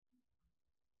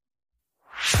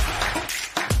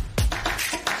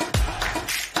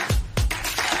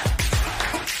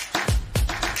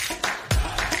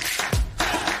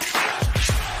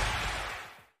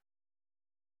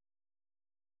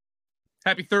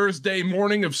Happy Thursday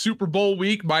morning of Super Bowl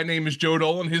week. My name is Joe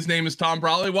Dolan. His name is Tom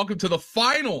Brawley. Welcome to the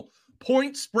final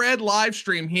point spread live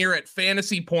stream here at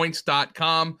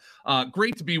fantasypoints.com.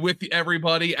 Great to be with you,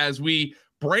 everybody, as we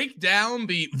break down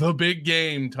the big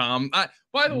game, Tom.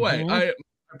 By the way, I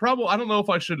don't know if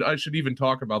I should even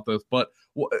talk about this, but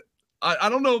I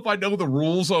don't know if I know the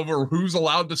rules over who's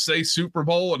allowed to say Super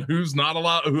Bowl and who's not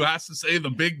allowed, who has to say the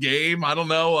big game. I don't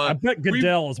know. I bet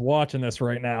Goodell is watching this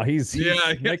right now. He's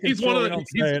one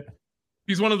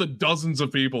of the dozens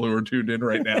of people who are tuned in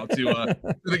right now to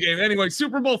the game. Anyway,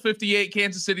 Super Bowl 58,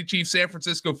 Kansas City Chiefs, San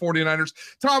Francisco 49ers.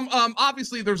 Tom,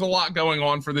 obviously there's a lot going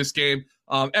on for this game.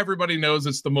 Everybody knows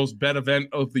it's the most bet event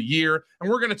of the year,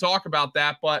 and we're going to talk about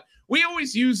that. But we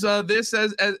always use this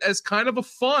as kind of a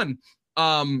fun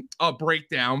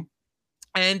breakdown.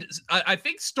 And I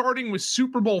think starting with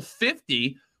Super Bowl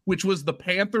 50, which was the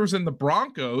Panthers and the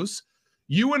Broncos,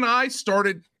 you and I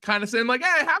started kind of saying like,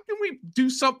 hey, how can we do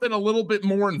something a little bit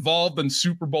more involved than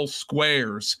Super Bowl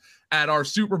squares at our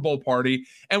Super Bowl party?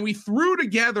 And we threw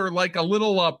together like a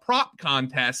little prop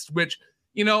contest, which,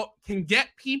 you know, can get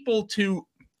people to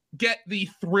get the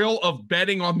thrill of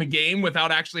betting on the game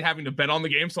without actually having to bet on the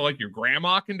game. So like your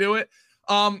grandma can do it.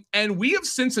 And we have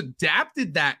since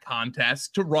adapted that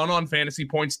contest to run on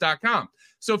fantasypoints.com.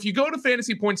 So if you go to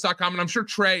fantasypoints.com, and I'm sure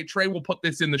Trey will put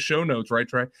this in the show notes, right,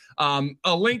 Trey?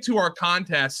 A link to our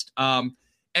contest. And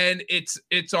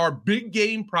it's our big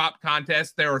game prop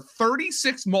contest. There are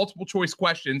 36 multiple choice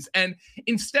questions. And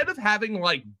instead of having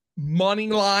like money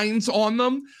lines on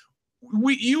them,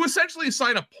 you essentially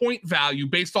assign a point value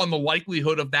based on the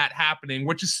likelihood of that happening,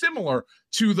 which is similar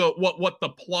to the what the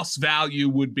plus value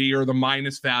would be or the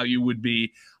minus value would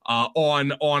be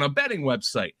on a betting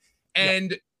website.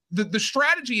 And the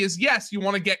strategy is, yes, you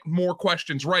want to get more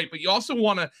questions right, but you also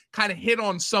want to kind of hit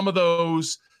on some of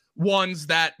those ones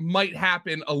that might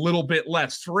happen a little bit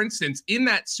less. For instance, in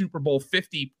that Super Bowl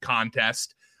 50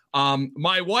 contest,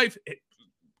 my wife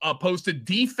posted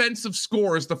defensive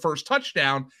score as the first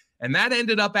touchdown, and that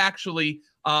ended up actually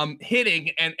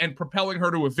hitting and propelling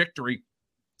her to a victory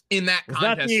in that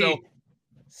contest. So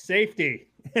safety.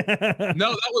 No,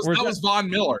 that was Von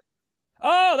Miller.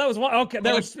 Oh, that was one. Okay,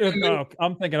 that was.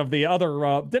 I'm thinking of the other.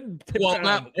 I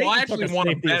actually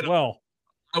want to bet. Well,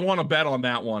 I want to bet on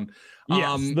that one.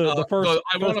 Yes, the first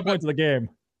points of the game.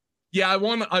 Yeah, it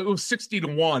was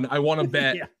 60-1. I want to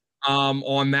bet.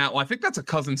 On that one. I think that's a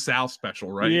Cousin Sal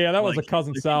special, right? Yeah, that was a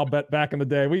Cousin Sal bet back in the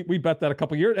day. We bet that a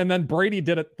couple years, and then Brady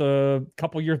did it the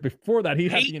couple years before that.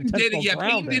 Peyton did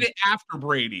it after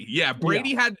Brady. Yeah,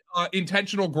 Brady had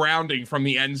intentional grounding from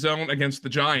the end zone against the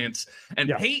Giants,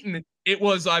 and Peyton, it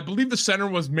was, I believe the center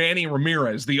was Manny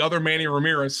Ramirez. The other Manny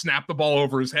Ramirez snapped the ball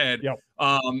over his head,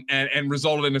 and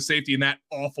resulted in a safety in that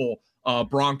awful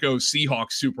Broncos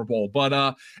Seahawks Super Bowl.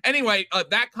 But anyway,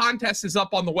 that contest is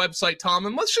up on the website, Tom,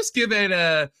 and let's just give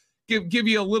it give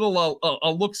you a little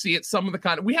a look see at some of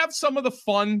the we have some of the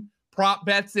fun prop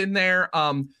bets in there.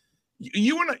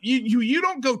 You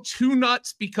don't go too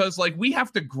nuts because like we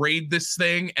have to grade this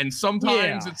thing, and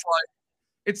sometimes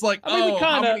it's like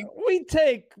we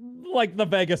take like the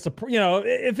Vegas,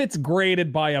 if it's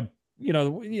graded by a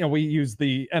we use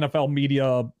the NFL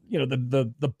media,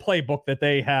 the playbook that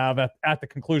they have at the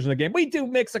conclusion of the game. We do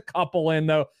mix a couple in,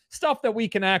 though, stuff that we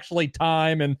can actually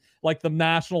time, and like the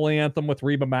national anthem with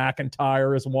Reba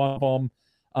McEntire is one of them.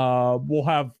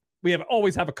 We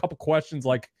always have a couple questions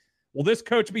like, will this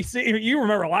coach be seen? You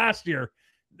remember last year,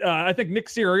 I think Nick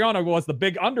Sirianni was the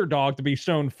big underdog to be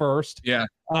shown first. Yeah.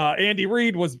 Andy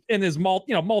Reid was in his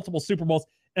multiple Super Bowls,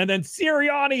 and then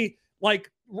Sirianni,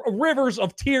 like, rivers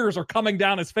of tears are coming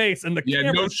down his face, and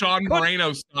no Sean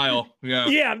Moreno style.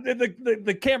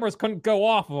 The cameras couldn't go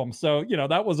off of him, so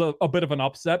that was a bit of an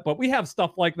upset. But we have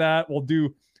stuff like that.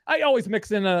 I always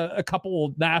mix in a couple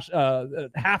of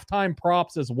halftime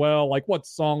props as well, like what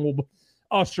song will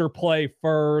Usher play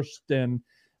first, and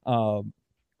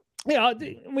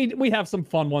we have some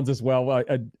fun ones as well.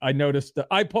 I noticed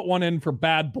I put one in for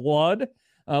Bad Blood.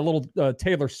 A little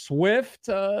Taylor Swift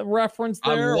reference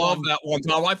there. I love that one,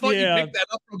 Tom. I thought you picked that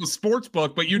up from the sports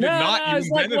book, but you did not. I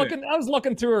was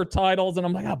looking through her titles, and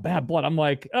I'm like, Bad Blood. I'm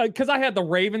like, because I had the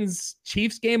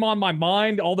Ravens-Chiefs game on my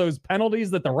mind, all those penalties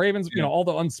that the Ravens, all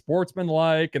the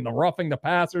unsportsmanlike and the roughing the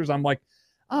passers. I'm like,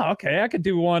 oh, okay, I could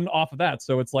do one off of that.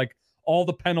 So it's like all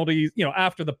the penalties,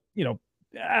 after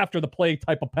the play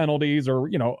type of penalties, or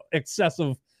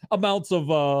excessive amounts of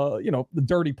the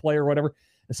dirty play or whatever.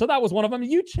 So that was one of them.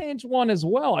 You changed one as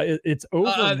well. It's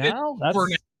over now. That's over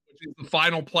now, which is the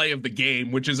final play of the game,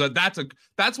 which is that's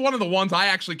one of the ones I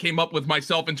actually came up with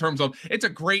myself in terms of, it's a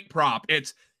great prop.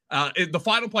 It's The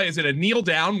final play, is it a kneel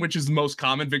down, which is the most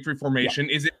common victory formation?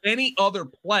 Yeah. Is it any other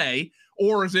play,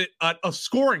 or is it a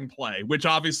scoring play, which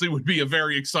obviously would be a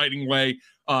very exciting way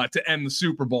to end the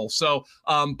Super Bowl? So,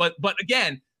 but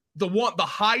again, the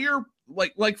higher,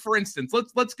 like for instance,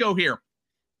 let's go here.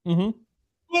 Mm-hmm.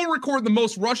 We'll record the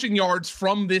most rushing yards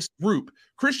from this group.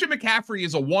 Christian McCaffrey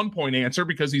is a 1-point answer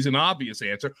because he's an obvious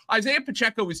answer. Isaiah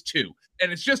Pacheco is 2,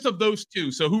 and it's just of those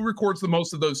 2. So who records the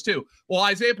most of those 2? Well,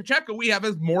 Isaiah Pacheco, we have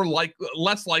as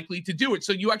less likely to do it.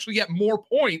 So you actually get more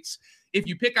points if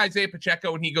you pick Isaiah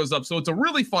Pacheco and he goes up. So it's a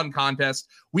really fun contest.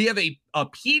 We have a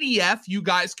PDF. You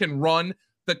guys can run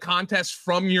the contest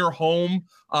from your home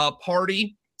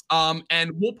party.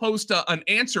 And we'll post an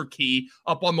answer key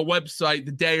up on the website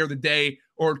the day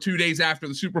or 2 days after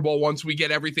the Super Bowl once we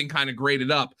get everything kind of graded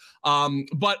up.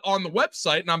 But on the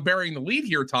website, and I'm burying the lead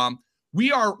here, Tom,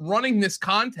 we are running this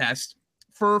contest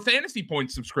for fantasy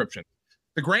point subscription.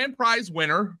 The grand prize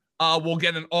winner will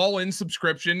get an all-in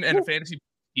subscription and a fantasy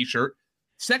t-shirt.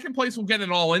 Second place will get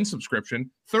an all-in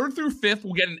subscription. Third through fifth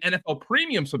will get an NFL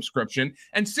premium subscription.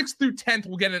 And 6th through 10th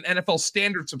will get an NFL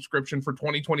standard subscription for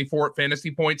 2024 at Fantasy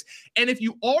Points. And if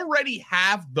you already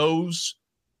have those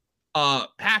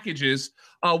packages,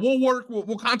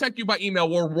 we'll contact you by email.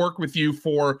 We'll work with you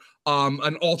for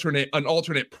an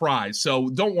alternate prize. So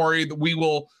don't worry, we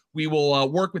will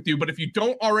work with you. But if you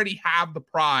don't already have the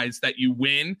prize that you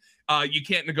win, you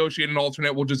can't negotiate an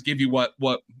alternate. We'll just give you what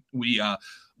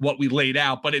we laid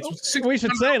out. But it's we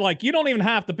should say, like, you don't even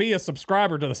have to be a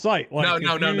subscriber to the site. Like,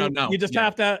 no. You just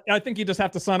have to. I think you just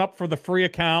have to sign up for the free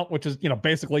account, which is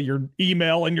basically your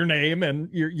email and your name, and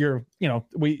you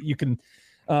can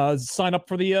sign up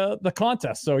for the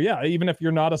contest. So yeah, even if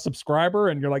you're not a subscriber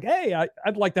and you're like, hey,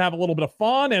 I'd like to have a little bit of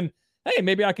fun, and hey,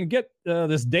 maybe I can get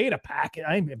this data pack.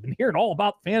 I've been hearing all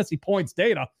about Fantasy Points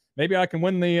data. Maybe I can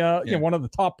win the one of the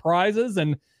top prizes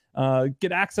and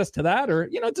get access to that, or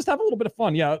just have a little bit of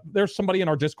fun. Yeah, there's somebody in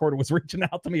our Discord who was reaching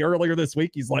out to me earlier this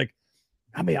week. He's like,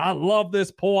 I love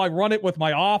this poll. I run it with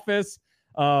my office.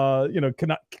 Can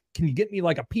you get me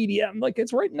like a PDF? Like,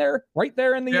 it's right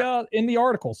there in the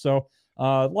article. So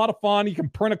a lot of fun. You can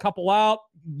print a couple out,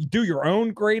 you do your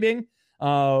own grading.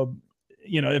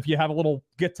 If you have a little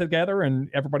get together and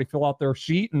everybody fill out their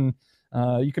sheet, and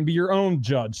you can be your own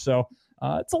judge. So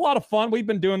it's a lot of fun. We've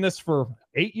been doing this for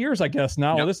 8 years, I guess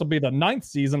now. Yep. This will be the 9th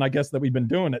season, I guess, that we've been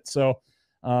doing it. So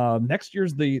next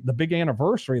year's the big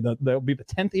anniversary. That'll be the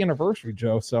 10th anniversary,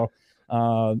 Joe. So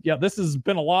this has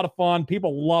been a lot of fun.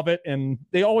 People love it, and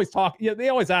they always talk. Yeah, they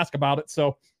always ask about it.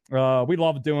 So we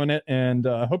love doing it, and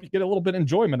hope you get a little bit of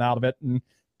enjoyment out of it. And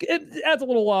it adds a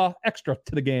little extra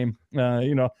to the game,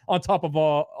 on top of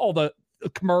all the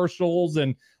commercials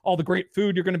and all the great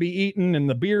food you're going to be eating and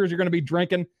the beers you're going to be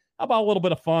drinking. How about a little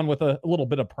bit of fun with a little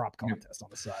bit of prop contest on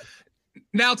the side?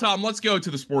 Now, Tom, let's go to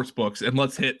the sports books and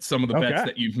let's hit some of the bets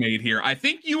that you've made here. I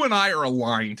think you and I are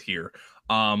aligned here.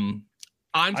 I'm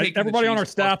taking everybody on our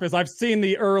staff is. I've seen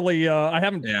the early. I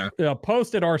haven't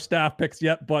posted our staff picks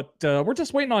yet, but we're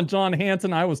just waiting on John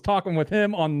Hansen. I was talking with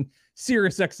him on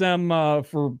SiriusXM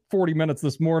for 40 minutes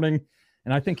this morning.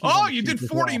 And I think you did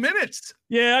 40 minutes.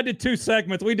 Yeah, I did 2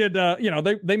 segments. We did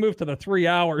they moved to the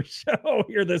 3-hour show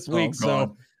here this week.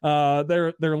 So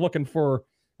they're looking for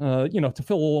to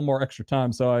fill a little more extra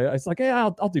time. So I was like, yeah,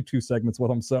 I'll do 2 segments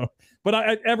with them. So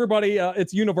but everybody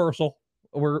it's universal.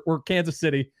 We're Kansas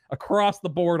City across the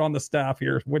board on the staff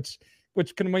here, which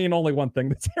can mean only one thing,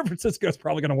 that San Francisco is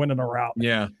probably going to win in a rout.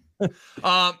 Yeah.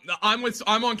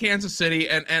 I'm on Kansas City,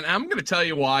 and I'm going to tell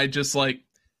you why. Just like,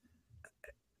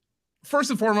 first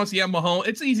and foremost, Mahomes.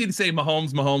 It's easy to say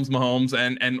Mahomes,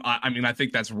 and I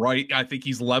think that's right. I think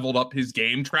he's leveled up his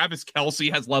game. Travis Kelce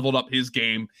has leveled up his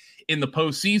game in the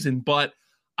postseason, but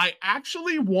I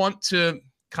actually want to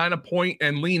kind of point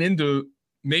and lean into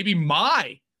maybe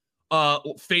my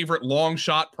favorite long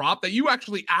shot prop that you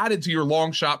actually added to your long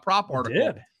shot prop article.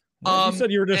 I did. You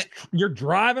said you're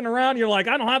driving around. You're like,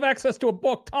 I don't have access to a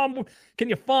book. Tom, can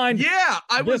you find? Yeah,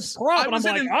 I was prop. And I'm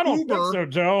like, I don't think so,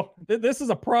 Joe. This is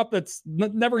a prop that's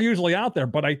never usually out there,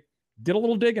 but I did a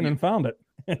little digging and found it.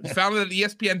 Found it at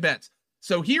ESPN Bets.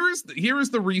 So here is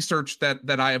the research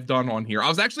that I have done on here. I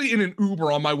was actually in an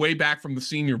Uber on my way back from the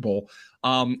Senior Bowl.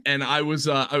 And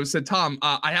I said, Tom,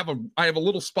 I have a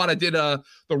little spot. I did the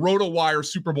RotoWire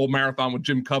Super Bowl marathon with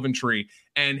Jim Coventry,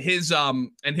 and his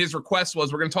request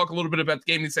was, we're going to talk a little bit about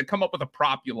the game. And he said, come up with a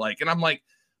prop you like. And I'm like,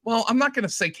 well, I'm not going to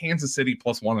say Kansas City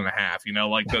plus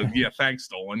 1.5, thanks,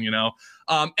 Dolan,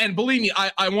 and believe me,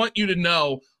 I want you to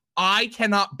know, I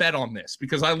cannot bet on this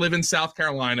because I live in South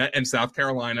Carolina, and South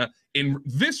Carolina in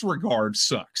this regard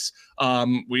sucks.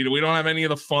 We don't have any of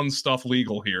the fun stuff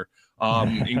legal here.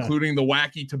 including the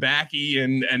wacky tobacco,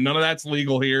 and none of that's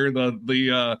legal here.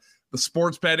 The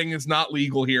sports betting is not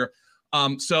legal here.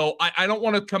 So I don't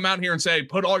want to come out here and say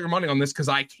put all your money on this because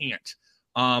I can't.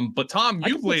 But Tom,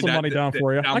 you've laid some money down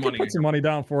for you. I can put some money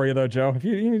down for you though, Joe. If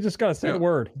you just gotta say the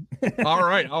word. All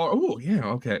right. Oh yeah.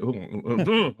 Okay.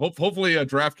 Hopefully,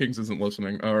 DraftKings isn't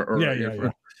listening.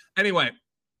 Anyway,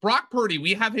 Brock Purdy,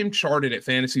 we have him charted at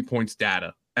Fantasy Points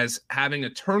data as having a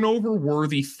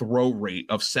turnover-worthy throw rate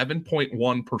of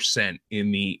 7.1%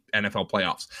 in the NFL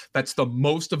playoffs. That's the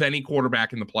most of any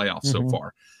quarterback in the playoffs so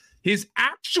far. His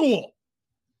actual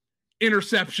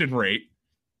interception rate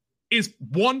is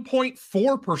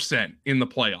 1.4% in the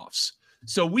playoffs.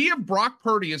 So we have Brock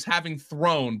Purdy as having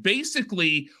thrown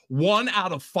basically 1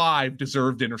 out of 5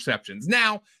 deserved interceptions.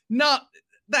 Now,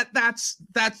 that's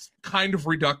kind of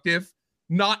reductive.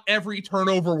 Not every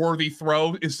turnover-worthy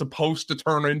throw is supposed to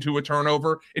turn into a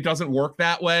turnover. It doesn't work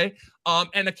that way.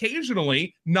 And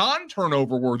occasionally,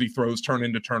 non-turnover-worthy throws turn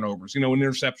into turnovers. An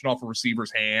interception off a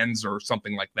receiver's hands or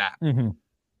something like that.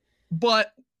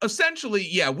 But essentially,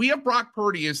 we have Brock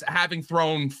Purdy as having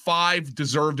thrown 5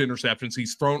 deserved interceptions.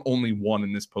 He's thrown only 1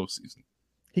 in this postseason.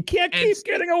 He can't keep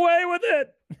getting away with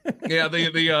it.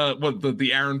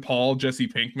 The Aaron Paul, Jesse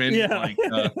Pinkman.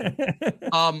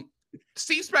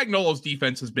 Steve Spagnuolo's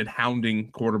defense has been hounding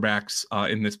quarterbacks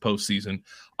in this postseason.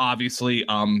 Obviously,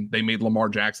 they made Lamar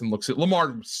Jackson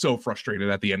Lamar was so frustrated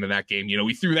at the end of that game.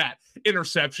 He threw that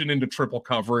interception into triple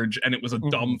coverage, and it was a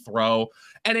dumb throw.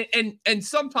 And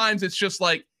sometimes it's just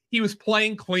like he was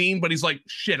playing clean, but he's like,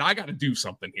 shit, I got to do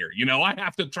something here. I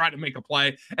have to try to make a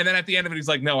play. And then at the end of it, he's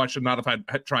like, no, I should not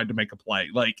have tried to make a play.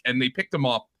 And they picked him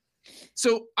up.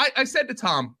 So I said to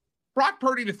Tom, Brock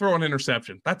Purdy to throw an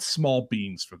interception, that's small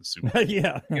beans for the Super Bowl.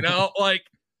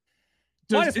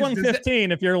 Minus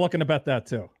 115 if you're looking to bet that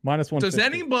too. Minus 115. Does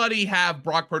anybody have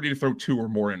Brock Purdy to throw 2 or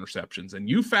more interceptions? And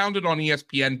you found it on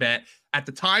ESPN Bet. At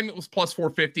the time, it was plus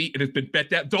 450. It has been bet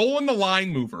down. Dolan the line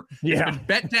mover. It's been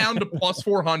bet down to plus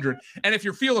 400. And if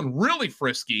you're feeling really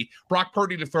frisky, Brock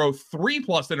Purdy to throw 3+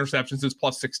 interceptions is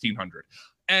plus 1600.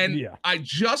 And I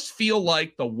just feel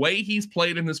like the way he's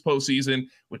played in this postseason,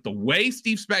 with the way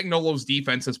Steve Spagnuolo's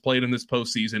defense has played in this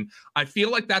postseason, I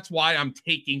feel like that's why I'm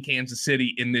taking Kansas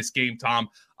City in this game, Tom.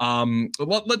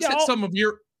 Let's hit some of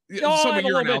your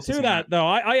analysis to that, though.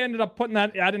 I ended up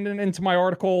adding it into my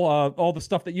article, all the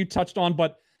stuff that you touched on.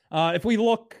 But if we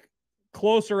look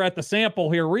closer at the sample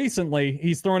here recently,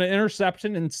 he's thrown an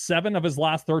interception in 7 of his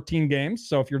last 13 games.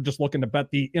 So if you're just looking to bet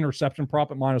the interception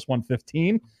prop at minus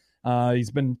 115, he's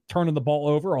been turning the ball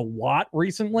over a lot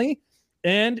recently.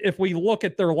 And if we look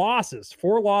at their losses,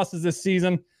 4 losses this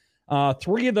season,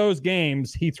 3 of those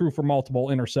games he threw for multiple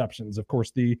interceptions. Of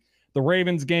course, the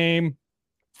Ravens game,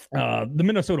 the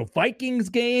Minnesota Vikings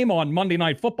game on Monday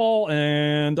Night Football,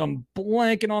 and I'm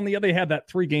blanking on the other. They had that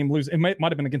 3-game lose. It might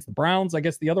have been against the Browns, I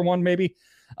guess the other one maybe.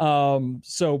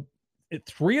 So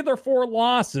 3 of their 4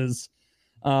 losses,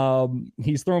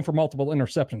 he's thrown for multiple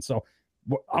interceptions. So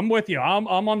I'm with you. I'm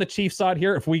on the Chiefs side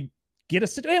here. If we get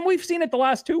and we've seen it the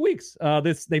last 2 weeks.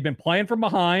 They've been playing from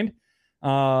behind.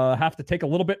 Have to take a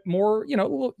little bit more.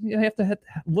 You have to have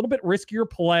a little bit riskier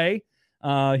play.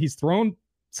 He's thrown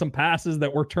some passes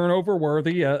that were turnover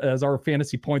worthy, as our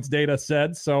fantasy points data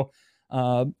said. So,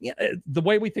 the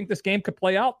way we think this game could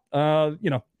play out,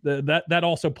 that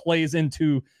also plays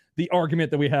into the argument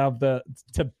that we have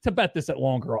to bet this at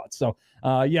longer odds. So,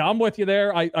 I'm with you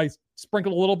there. I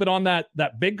sprinkled a little bit on that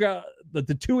big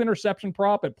the 2 interception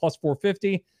prop at plus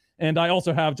 450, and I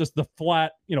also have just the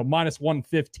flat minus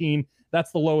 115.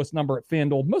 That's the lowest number at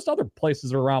FanDuel. Most other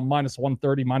places are around minus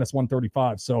 130, minus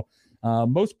 135. So.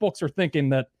 Most books are thinking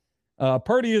that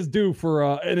Purdy is due for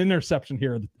an interception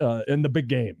here in the big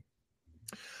game.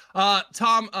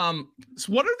 Tom,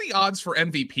 so what are the odds for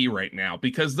MVP right now?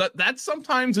 Because that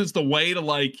sometimes is the way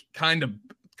to kind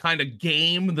of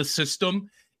game the system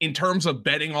in terms of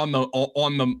betting on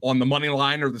the money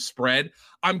line or the spread.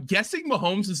 I'm guessing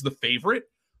Mahomes is the favorite.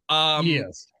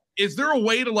 Yes. Is there a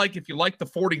way to, if you like the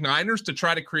 49ers, to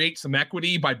try to create some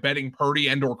equity by betting Purdy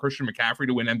and or Christian McCaffrey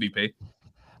to win MVP?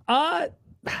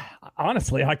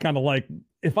 Honestly, I kind of like,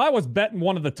 if I was betting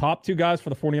one of the top 2 guys for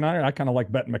the 49ers, I kind of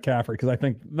like betting McCaffrey, because I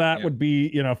think that would be,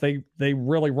 if they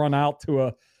really run out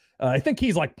to I think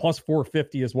he's like plus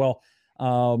 450 as well.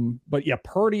 But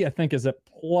Purdy, I think, is at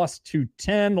plus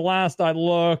 210 the last I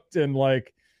looked, and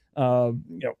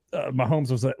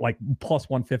Mahomes was at plus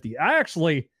 150.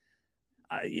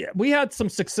 We had some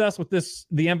success with the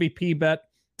MVP bet.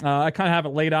 I kind of have it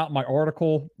laid out in my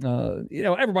article.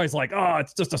 Everybody's like, oh,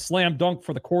 it's just a slam dunk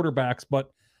for the quarterbacks. But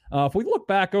if we look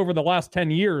back over the last 10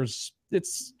 years,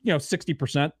 it's,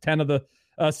 60%, 10 of the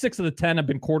 6 of the 10 have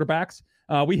been quarterbacks.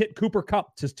 We hit Cooper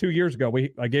Kupp just 2 years ago.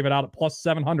 I gave it out at plus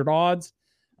 700 odds.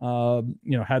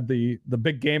 Had the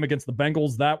big game against the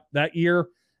Bengals that year.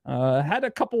 Had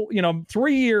a couple,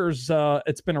 3 years.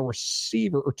 It's been a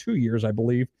receiver, or 2 years, I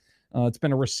believe. It's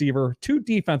been a receiver, 2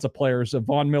 defensive players,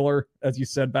 Von Miller, as you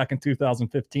said, back in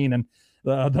 2015, and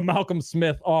the Malcolm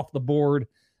Smith off the board.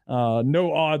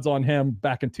 No odds on him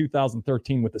back in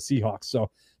 2013 with the Seahawks. So,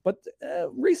 but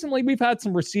recently we've had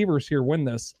some receivers here win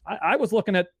this. I was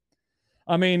looking at,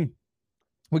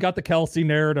 we got the Kelsey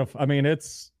narrative.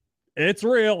 It's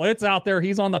real. It's out there.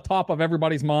 He's on the top of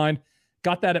everybody's mind.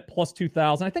 Got that at plus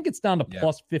 2,000. I think it's down to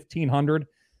plus 1,500.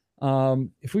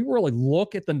 If we really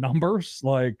look at the numbers,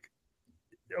 like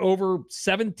over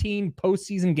 17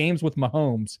 postseason games with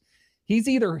Mahomes, he's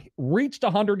either reached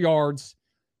 100 yards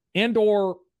and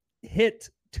or hit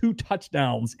 2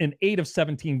 touchdowns in 8 of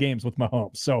 17 games with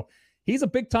Mahomes. So he's a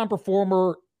big-time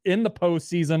performer in the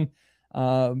postseason.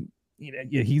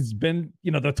 He's been,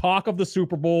 the talk of the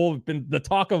Super Bowl, been the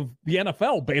talk of the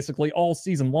NFL basically all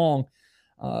season long.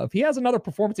 If he has another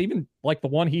performance, even like the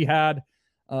one he had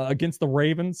against the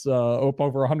Ravens, up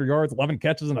over 100 yards, 11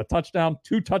 catches and a touchdown,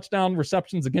 2 touchdown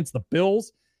receptions against the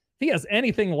Bills. If he has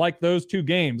anything like those 2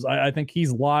 games, I think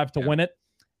he's live to win it.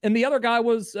 And the other guy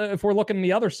was, if we're looking on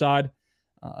the other side,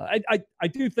 I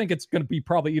do think it's going to be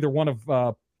probably either one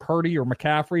of Purdy or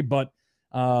McCaffrey, but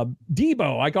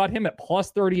Debo, I got him at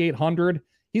plus 3,800.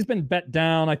 He's been bet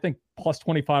down. I think plus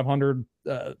 2,500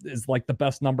 is like the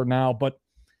best number now. But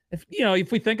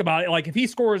if we think about it, like if he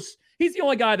scores, he's the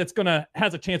only guy that's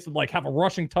has a chance to like have a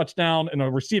rushing touchdown and a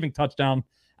receiving touchdown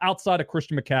outside of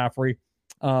Christian McCaffrey.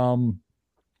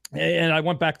 And I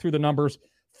went back through the numbers.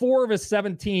 4 of his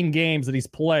 17 games that he's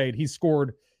played, he's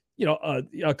scored,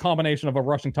 a combination of a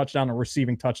rushing touchdown and a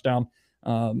receiving touchdown.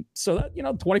 So that,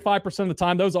 25% of the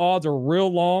time, those odds are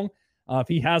real long. If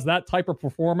he has that type of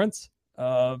performance,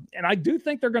 and I do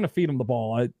think they're going to feed him the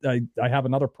ball. I have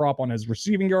another prop on his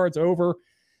receiving yards over.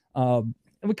 And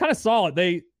we kind of saw it.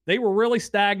 They were really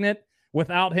stagnant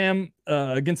without him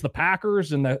against the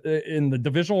Packers in the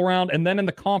divisional round, and then in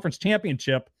the conference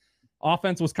championship,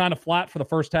 offense was kind of flat for the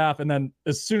first half, and then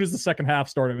as soon as the second half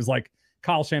started, it was like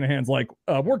Kyle Shanahan's like,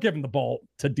 we're giving the ball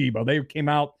to Debo. They came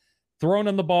out throwing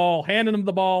him the ball, handing him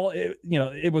the ball.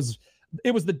 It was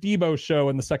the Debo show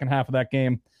in the second half of that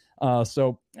game.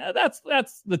 So that's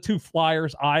the 2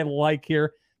 flyers I like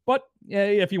here. But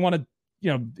if you want to,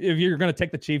 if you're going to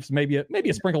take the Chiefs, maybe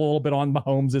a sprinkle a little bit on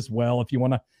Mahomes as well. If you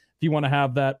want to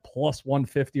have that plus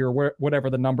 150 or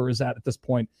whatever the number is at this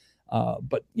point.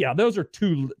 But yeah, those are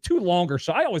two longer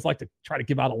shots. I always like to try to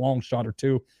give out a long shot or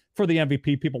 2 for the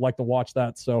MVP. People like to watch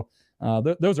that. So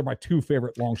those are my 2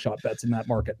 favorite long shot bets in that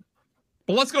market.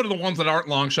 Well, let's go to the ones that aren't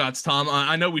long shots, Tom.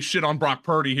 I know we shit on Brock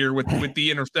Purdy here with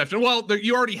the interception. Well,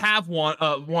 you already have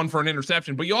one for an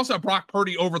interception, but you also have Brock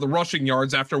Purdy over the rushing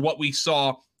yards after what we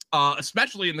saw,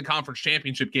 especially in the conference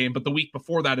championship game, but the week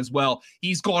before that as well.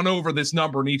 He's gone over this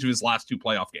number in each of his last 2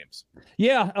 playoff games.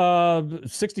 Yeah,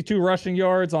 62 rushing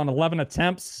yards on 11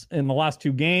 attempts in the last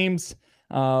 2 games.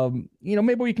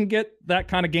 Maybe we can get that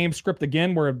kind of game script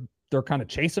again where they're kind of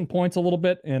chasing points a little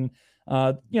bit. And,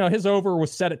 his over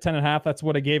was set at 10.5. That's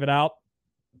what I gave it out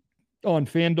on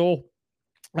FanDuel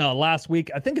last week.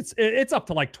 I think it's up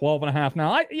to like 12.5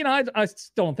 now. I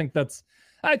still don't think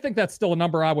I think that's still a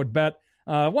number I would bet.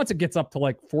 Once it gets up to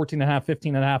like 14.5,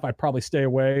 15.5, I'd probably stay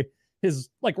away. His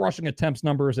like rushing attempts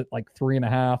numbers at like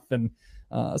 3.5.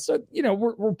 And so,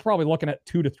 we're probably looking at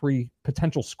 2 to 3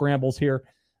 potential scrambles here.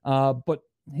 But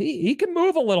he can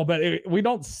move a little bit. We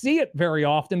don't see it very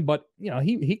often, but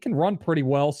he can run pretty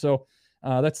well. So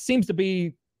that seems to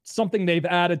be something they've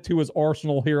added to his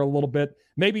arsenal here a little bit,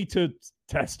 maybe to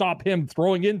stop him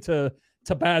throwing into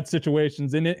bad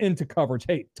situations and into coverage.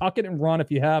 Hey, tuck it and run if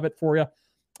you have it for you.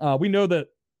 We know that,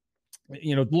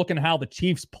 looking how the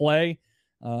Chiefs play,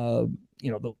 they'll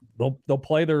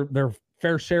play their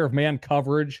fair share of man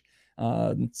coverage.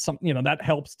 That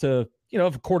helps to,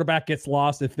 if a quarterback gets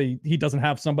lost, if he doesn't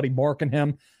have somebody marking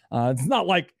him, it's not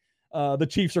like the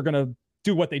Chiefs are going to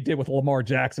do what they did with Lamar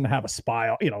Jackson, have a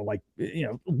spy,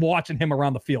 watching him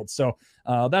around the field. So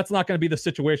that's not going to be the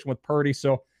situation with Purdy.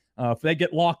 So if they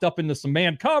get locked up into some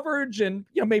man coverage and,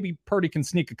 maybe Purdy can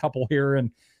sneak a couple here and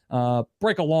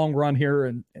break a long run here.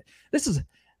 And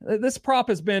this prop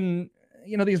has been,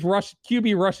 these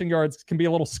QB rushing yards can be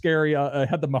a little scary. I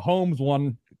had the Mahomes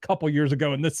one a couple years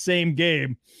ago in this same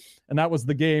game. And that was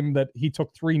the game that he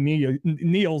took 3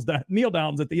 kneel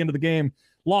downs at the end of the game,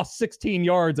 lost 16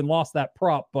 yards and lost that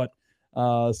prop. But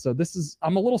so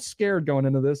I'm a little scared going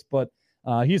into this, but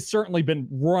he's certainly been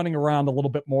running around a little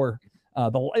bit more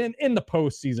in the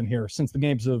postseason here, since the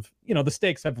games have, the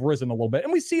stakes have risen a little bit.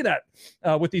 And we see that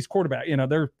with these quarterbacks,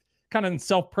 they're kind of in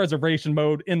self-preservation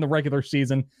mode in the regular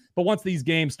season. But once these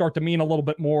games start to mean a little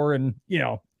bit more and,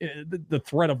 the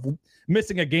threat of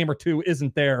missing a game or two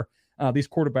isn't there, these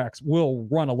quarterbacks will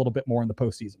run a little bit more in the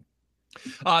postseason.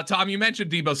 Tom, you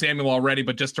mentioned Deebo Samuel already,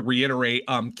 but just to reiterate,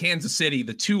 Kansas City,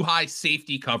 the too high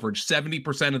safety coverage,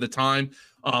 70% of the time,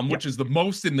 which is the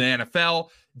most in the NFL.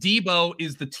 Deebo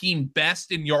is the team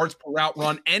best in yards per route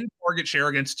run and target share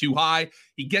against too high.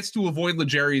 He gets to avoid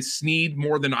L'Jarius Sneed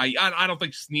more than I don't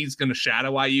think Sneed's going to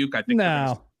shadow Ayuk. I think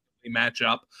they match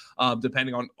up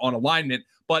depending on alignment.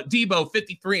 But Deebo,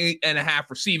 53.5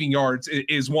 receiving yards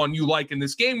is one you like in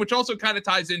this game, which also kind of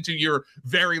ties into your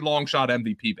very long shot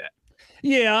MVP bet.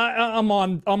 Yeah, I'm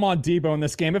on Deebo in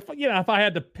this game. If I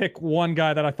had to pick one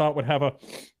guy that I thought would have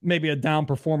maybe a down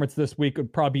performance this week, it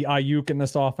would probably be Ayuk in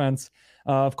this offense.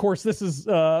 Of course, this is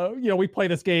we play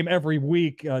this game every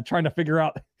week, trying to figure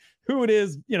out who it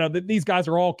is. These guys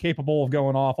are all capable of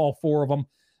going off, all four of them,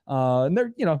 and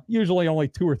they're usually only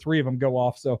two or three of them go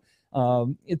off. So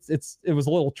it was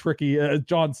a little tricky. As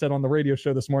John said on the radio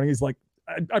show this morning, he's like,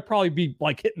 I'd probably be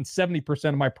like hitting 70%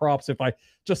 of my props if I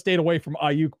just stayed away from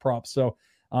Ayuk props. So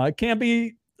it can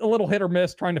be a little hit or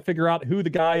miss trying to figure out who the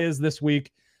guy is this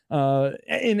week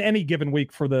in any given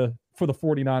week for the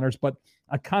 49ers. But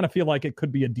I kind of feel like it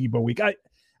could be a Deebo week.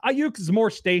 Ayuk is more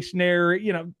stationary.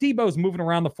 Deebo's moving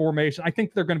around the formation. I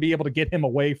think they're going to be able to get him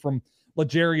away from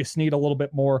L'Jarius Sneed a little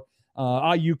bit more.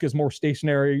 Ayuk is more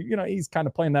stationary. He's kind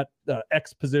of playing that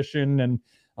X position and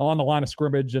on the line of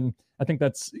scrimmage. And I think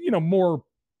that's, more,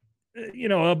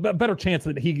 a better chance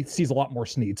that he sees a lot more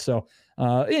Sneed. So,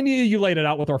 and you laid it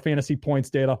out with our fantasy points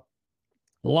data,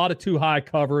 a lot of too high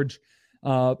coverage.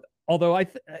 Although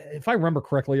if I remember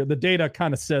correctly, the data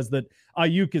kind of says that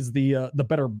Ayuk is the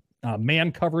better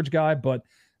man coverage guy, but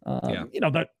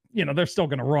they're still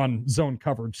going to run zone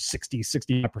coverage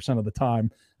 65% of the time.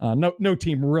 No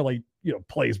team really,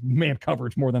 plays man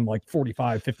coverage more than like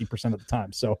 50% of the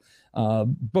time. So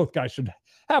both guys should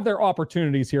have their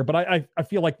opportunities here, but I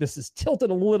feel like this is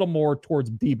tilted a little more towards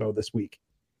Deebo this week.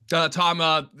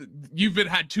 Tom, you've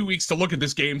had 2 weeks to look at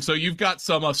this game, so you've got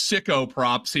some sicko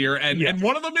props here, and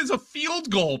one of them is a field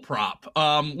goal prop,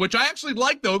 which I actually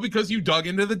like, though, because you dug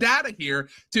into the data here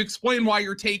to explain why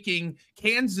you're taking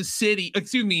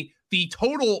the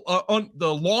total on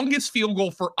the longest field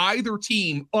goal for either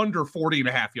team under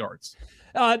 40.5 yards.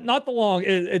 Not the long,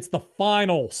 it's the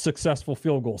final successful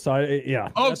field goal. So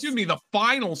the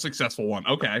final successful one.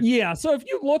 Okay. Yeah. So if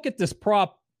you look at this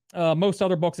prop, most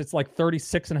other books, it's like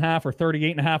 36.5 or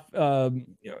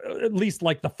 38.5, at least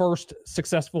like the first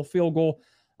successful field goal.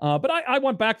 But I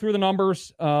went back through the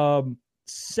numbers.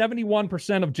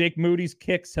 71% of Jake Moody's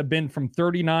kicks have been from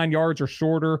 39 yards or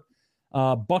shorter.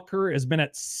 Bucker has been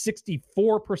at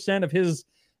 64% of his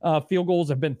field goals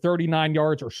have been 39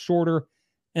 yards or shorter.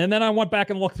 And then I went back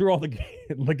and looked through all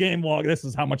the game log. This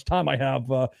is how much time I have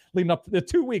leading up. The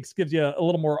 2 weeks gives you a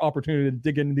little more opportunity to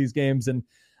dig into these games. And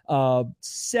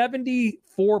 74%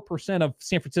 of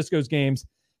San Francisco's games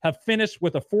have finished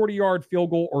with a 40-yard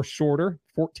field goal or shorter,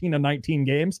 14 of 19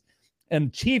 games.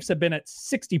 And Chiefs have been at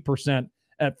 60%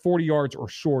 at 40 yards or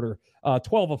shorter,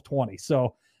 12 of 20.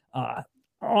 So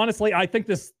honestly, I think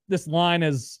this line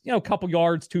is, a couple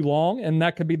yards too long, and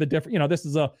that could be the difference. This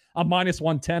is a minus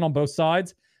 110 on both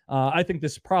sides. I think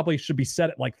this probably should be set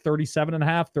at like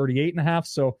 37.5, 38.5.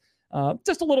 So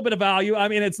just a little bit of value. I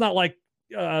mean, it's not like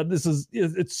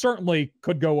it certainly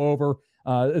could go over.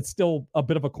 It's still a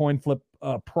bit of a coin flip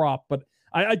prop, but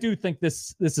I do think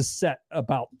this is set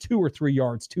about 2 or 3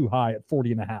 yards too high at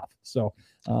 40.5. So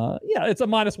it's a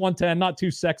minus 110, not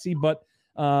too sexy, but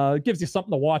it gives you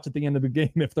something to watch at the end of the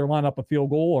game if they're lining up a field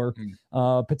goal or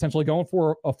potentially going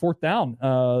for a fourth down.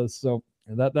 So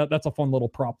that's a fun little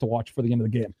prop to watch for the end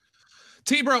of the game.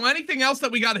 T-Bro, anything else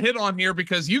that we got to hit on here?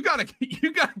 Because you gotta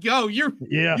go. You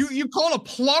called a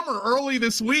plumber early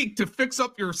this week to fix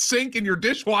up your sink and your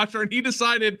dishwasher, and he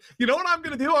decided, you know what I'm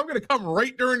gonna do? I'm gonna come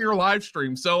right during your live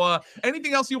stream. So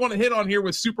anything else you want to hit on here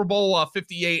with Super Bowl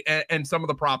 58 and some of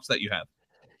the props that you have?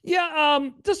 Yeah,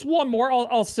 just one more.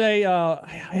 I'll say I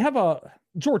have a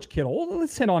George Kittle.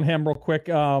 Let's hit on him real quick.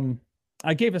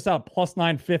 I gave this out plus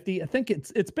 950. I think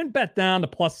it's been bet down to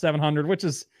plus 700, which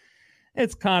is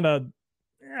kind of,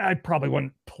 I probably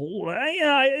wouldn't pull.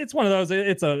 Yeah, it's one of those.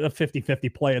 It's a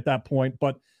 50-50 play at that point.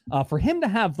 But for him to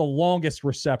have the longest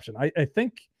reception, I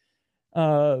think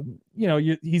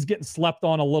he's getting slept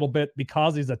on a little bit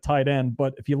because he's a tight end.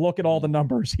 But if you look at all the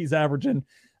numbers, he's averaging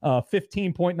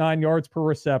 15.9 yards per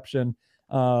reception.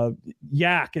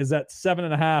 Yak is at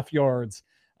 7.5 yards.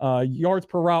 Yards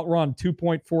per route run,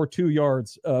 2.42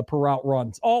 yards per route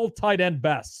runs, all tight end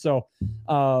best. So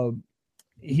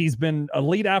he's been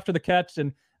elite after the catch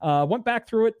and went back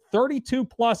through it, 32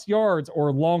 plus yards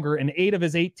or longer in 8 of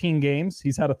his 18 games.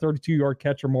 He's had a 32-yard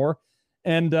catch or more.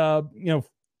 And,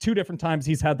 2 different times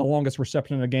he's had the longest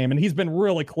reception in a game. And he's been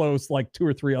really close like 2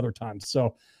 or 3 other times.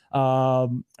 So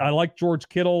I like George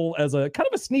Kittle as a kind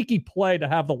of a sneaky play to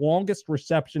have the longest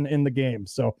reception in the game.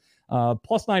 So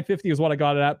plus 950 is what I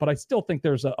got it at, but I still think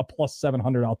there's a plus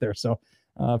 700 out there. So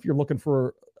if you're looking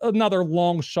for another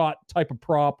long shot type of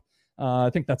prop, I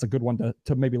think that's a good one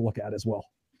to maybe look at as well.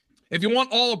 If you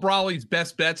want all of Brawley's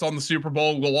best bets on the Super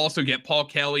Bowl, we'll also get Paul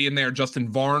Kelly in there.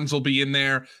 Justin Varnes will be in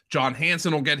there. John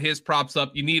Hansen will get his props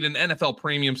up. You need an NFL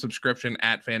premium subscription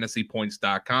at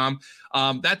fantasypoints.com.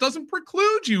 That doesn't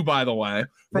preclude you, by the way,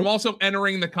 from also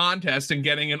entering the contest and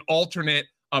getting an alternate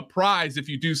prize if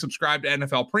you do subscribe to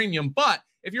NFL Premium. But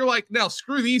if you're like, no,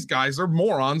 screw these guys, they're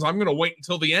morons, I'm going to wait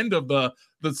until the end of the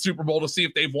Super Bowl to see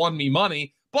if they've won me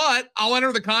money. But I'll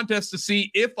enter the contest to see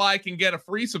if I can get a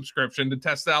free subscription to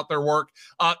test out their work.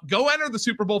 Go enter the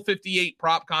Super Bowl 58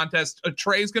 prop contest.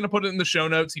 Trey's going to put it in the show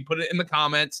notes. He put it in the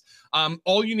comments.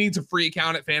 All you need is a free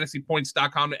account at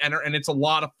fantasypoints.com to enter, and it's a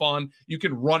lot of fun. You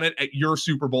can run it at your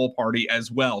Super Bowl party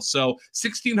as well. So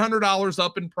 $1,600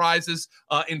 up in prizes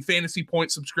in Fantasy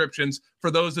Point subscriptions for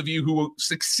those of you who will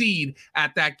succeed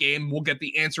at that game. We'll get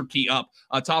the answer key up.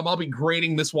 Tom, I'll be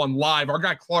grading this one live. Our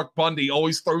guy Clark Bundy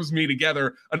always throws me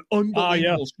together an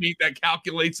unbelievable sheet that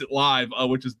calculates it live,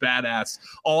 which is badass.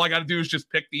 All I got to do is just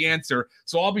pick the answer.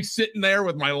 So I'll be sitting there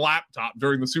with my laptop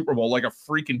during the Super Bowl like a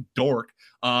freaking dork.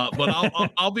 But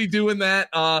I'll be doing that.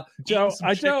 Joe,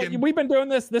 we've been doing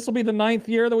this. This will be the 9th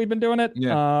year that we've been doing it.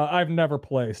 Yeah. I've never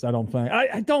placed. I don't think.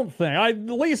 At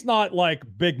least not like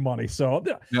big money. So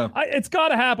it's got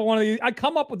to happen. One of these. I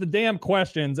come up with the damn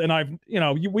questions, and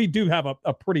we do have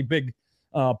a pretty big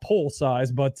poll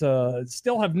size, but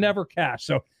still have never cashed.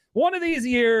 So one of these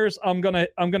years, I'm gonna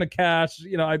cash.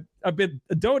 I've been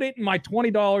donating my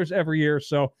 $20 every year,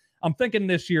 so I'm thinking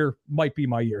this year might be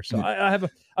my year. So I have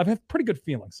a pretty good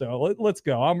feeling. So let's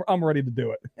go. I'm ready to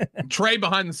do it. Trey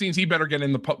behind the scenes, he better get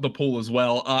in the pool as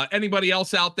well. Anybody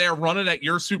else out there, run it at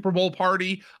your Super Bowl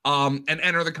party and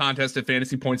enter the contest at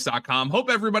fantasypoints.com. Hope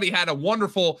everybody had a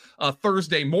wonderful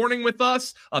Thursday morning with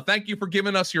us. Thank you for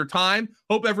giving us your time.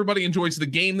 Hope everybody enjoys the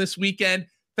game this weekend.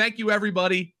 Thank you,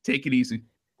 everybody. Take it easy.